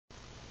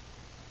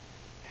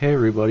Hey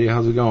everybody,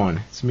 how's it going?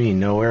 It's me,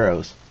 No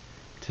Arrows.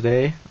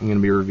 Today, I'm going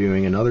to be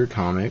reviewing another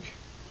comic,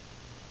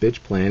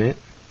 Bitch Planet,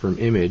 from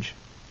Image,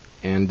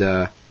 and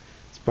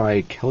it's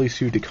by Kelly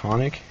Sue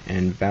DeConnick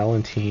and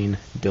Valentine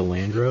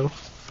Landro.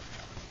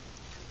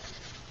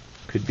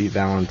 Could be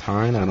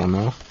Valentine, I don't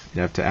know.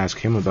 You'd have to ask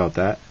him about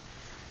that.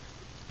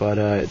 But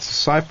it's a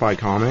sci-fi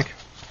comic.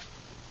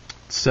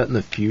 It's set in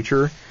the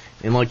future,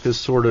 in like this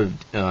sort of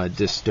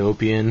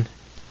dystopian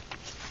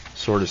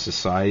sort of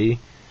society,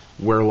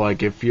 where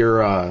like if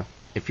you're a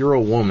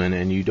woman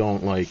and you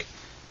don't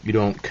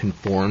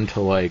conform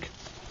to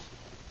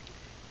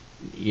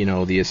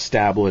the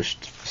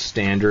established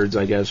standards,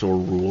 I guess, or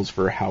rules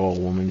for how a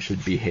woman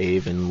should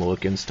behave and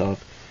look and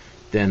stuff,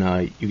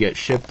 then you get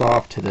shipped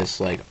off to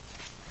this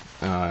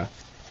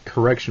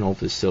correctional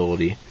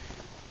facility,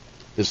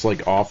 this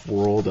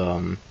off-world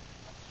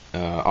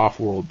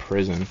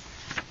prison,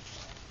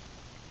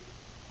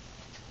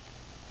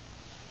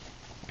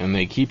 and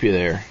they keep you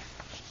there,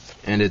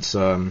 and it's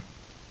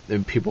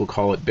people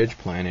call it Bitch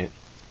Planet.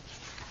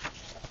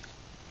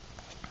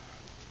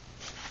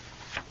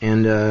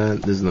 And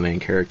this is the main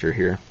character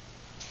here.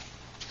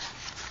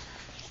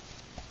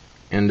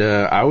 And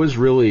I was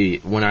really,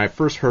 when I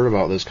first heard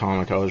about this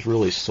comic, I was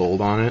really sold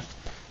on it.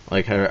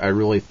 I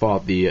really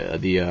thought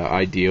the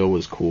idea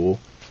was cool.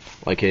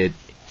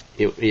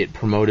 It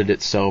promoted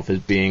itself as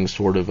being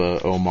sort of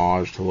a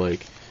homage to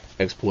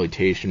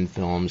exploitation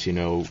films,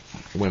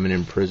 women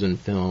in prison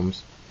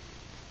films.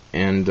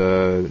 And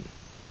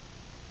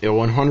it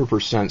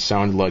 100%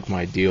 sounded like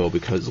my deal,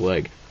 because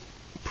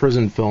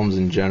prison films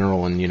in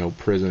general and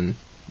prison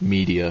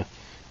media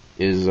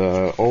is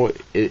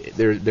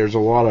there's a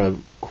lot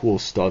of cool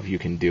stuff you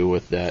can do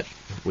with that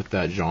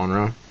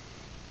genre.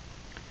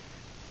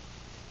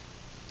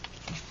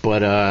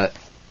 But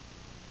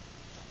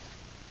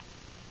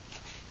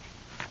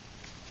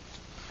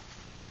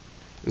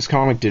this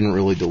comic didn't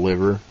really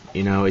deliver.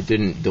 It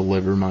didn't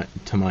deliver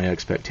to my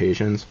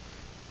expectations.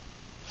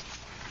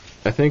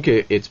 I think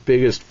its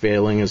biggest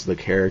failing is the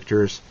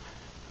characters.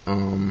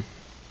 When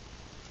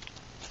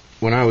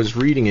I was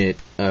reading it,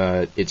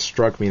 it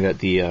struck me that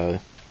the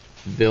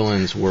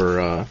villains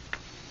were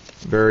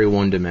very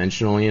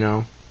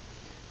one-dimensional,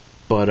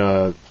 but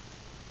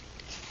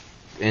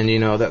and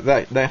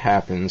that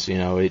happens.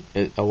 A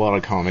lot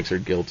of comics are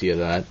guilty of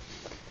that.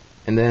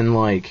 And then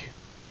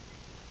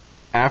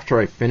after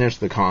I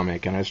finished the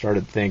comic and I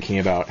started thinking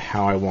about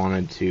how I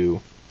wanted to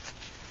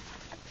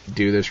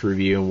do this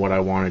review and what I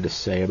wanted to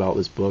say about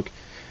this book,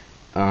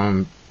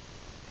 I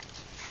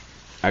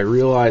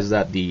realized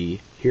that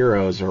the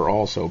heroes are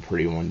also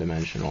pretty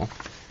one-dimensional.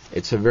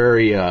 It's a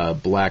very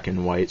black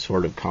and white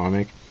sort of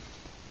comic.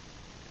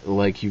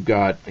 You've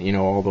got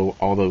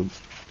all the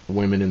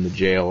women in the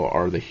jail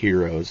are the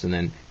heroes, and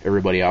then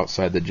everybody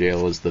outside the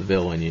jail is the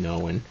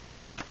villain,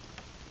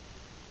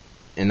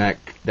 and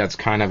that's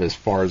kind of as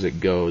far as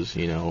it goes,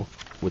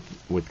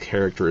 with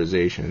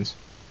characterizations.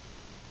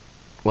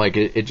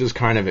 It just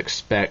kind of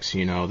expects,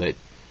 that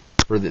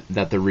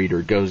the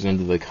reader goes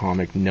into the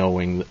comic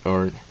knowing,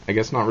 or I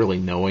guess not really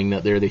knowing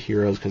that they're the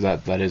heroes, because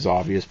that is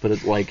obvious, but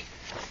it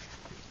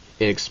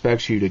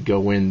expects you to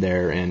go in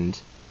there and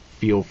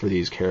feel for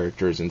these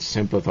characters and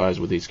sympathize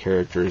with these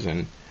characters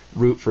and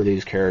root for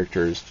these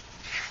characters,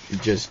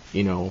 just,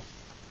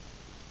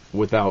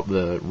 without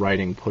the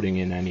writing putting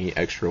in any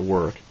extra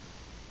work.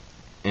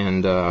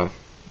 And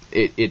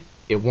it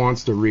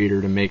wants the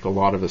reader to make a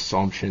lot of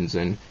assumptions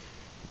and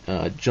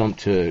jump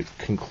to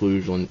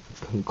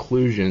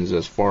conclusions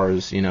as far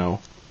as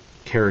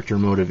character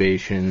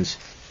motivations,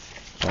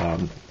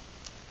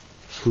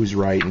 who's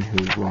right and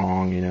who's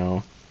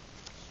wrong,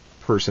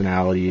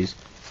 personalities.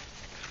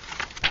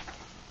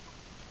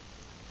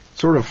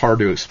 Sort of hard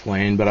to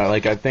explain, but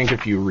I think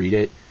if you read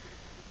it,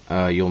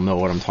 you'll know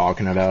what I'm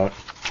talking about.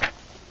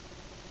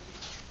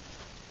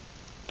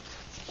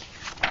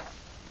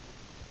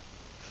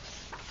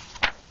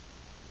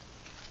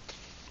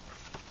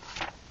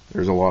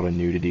 There's a lot of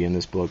nudity in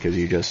this book, as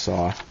you just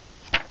saw.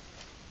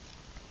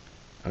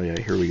 Oh yeah,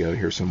 here we go.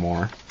 Here's some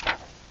more.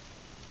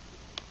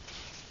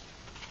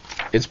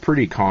 It's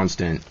pretty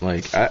constant.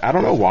 I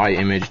don't know why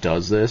Image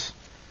does this.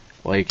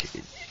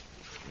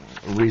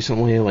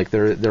 Recently,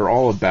 they're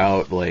all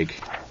about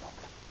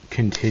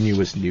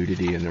continuous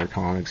nudity in their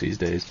comics these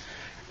days,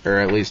 or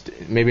at least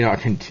maybe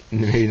not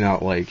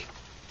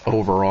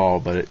overall,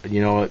 but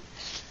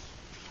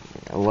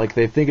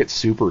they think it's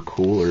super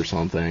cool or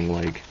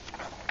something,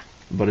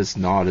 but it's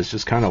not. It's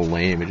just kind of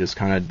lame. It just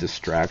kind of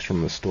distracts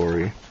from the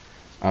story.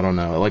 I don't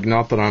know.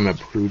 Not that I'm a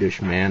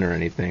prudish man or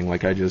anything.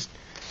 I just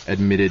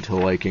admitted to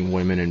liking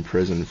women in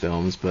prison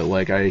films, but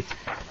there's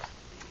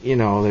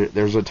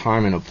a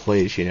time and a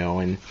place,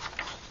 and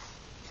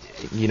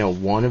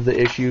one of the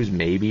issues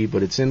maybe,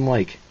 but it's in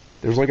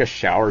there's a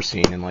shower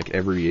scene in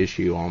every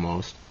issue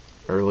almost,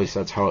 or at least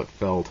that's how it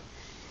felt.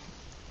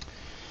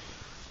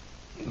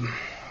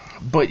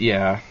 But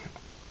yeah,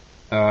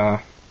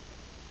 oh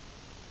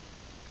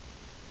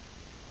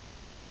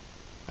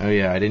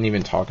yeah, I didn't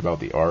even talk about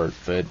the art,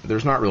 but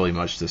there's not really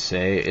much to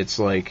say. It's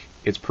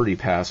pretty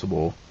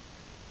passable.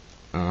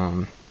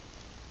 Um,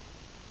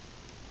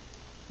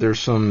 there's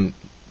some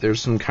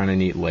kind of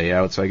neat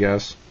layouts, I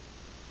guess.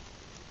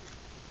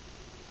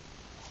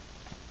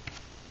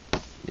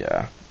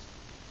 Yeah.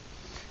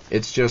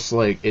 It's just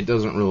like, it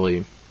doesn't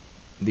really,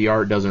 the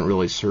art doesn't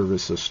really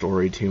service the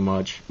story too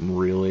much,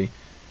 really.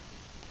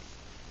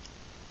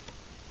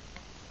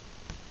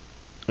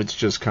 It's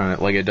just kind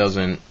of like, it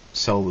doesn't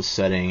sell the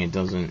setting, it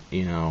doesn't,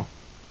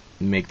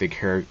 make the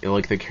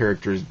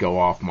characters go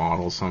off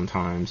model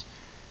sometimes.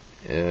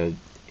 I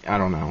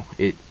don't know.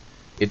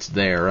 It's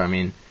there. I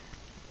mean,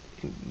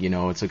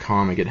 it's a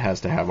comic, it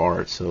has to have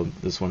art, so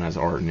this one has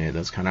art in it.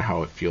 That's kind of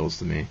how it feels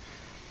to me.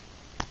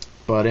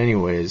 But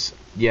anyways,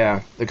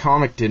 yeah, the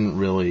comic didn't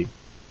really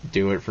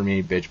do it for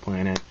me, Bitch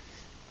Planet.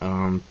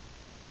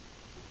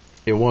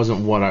 It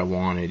wasn't what I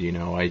wanted,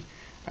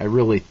 I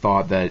really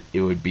thought that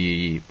it would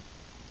be,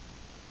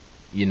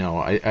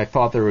 I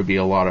thought there would be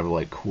a lot of,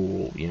 like,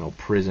 cool,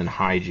 prison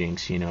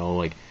hijinks,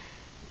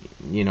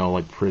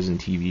 like prison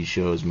TV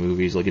shows,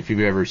 movies. Like, if you've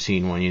ever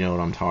seen one, you know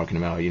what I'm talking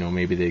about.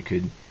 Maybe they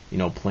could,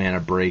 plan a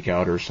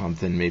breakout or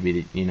something.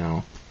 Maybe,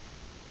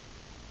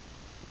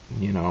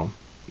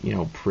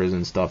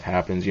 prison stuff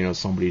happens.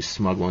 Somebody's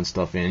smuggling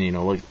stuff in.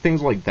 Like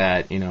things like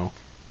that.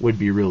 Would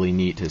be really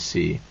neat to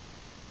see.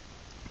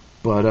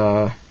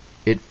 But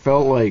it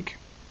felt like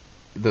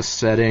the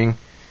setting.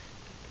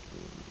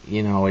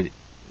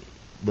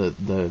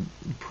 The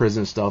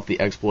prison stuff, the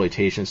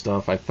exploitation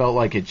stuff. I felt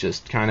like it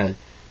just kind of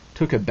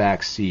took a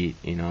back seat,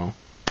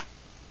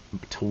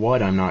 to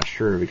what, I'm not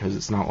sure, because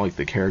it's not like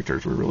the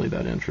characters were really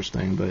that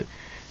interesting, but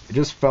it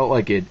just felt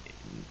like it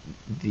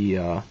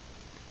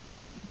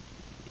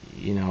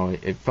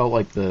felt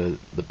like the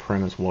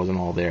premise wasn't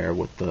all there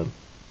with the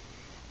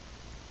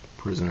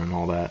prison and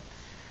all that.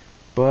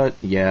 But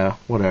yeah,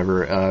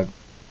 whatever.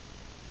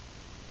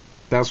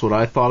 That's what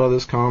I thought of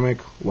this comic.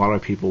 A lot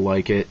of people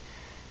like it.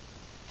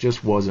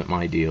 Just wasn't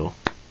my deal.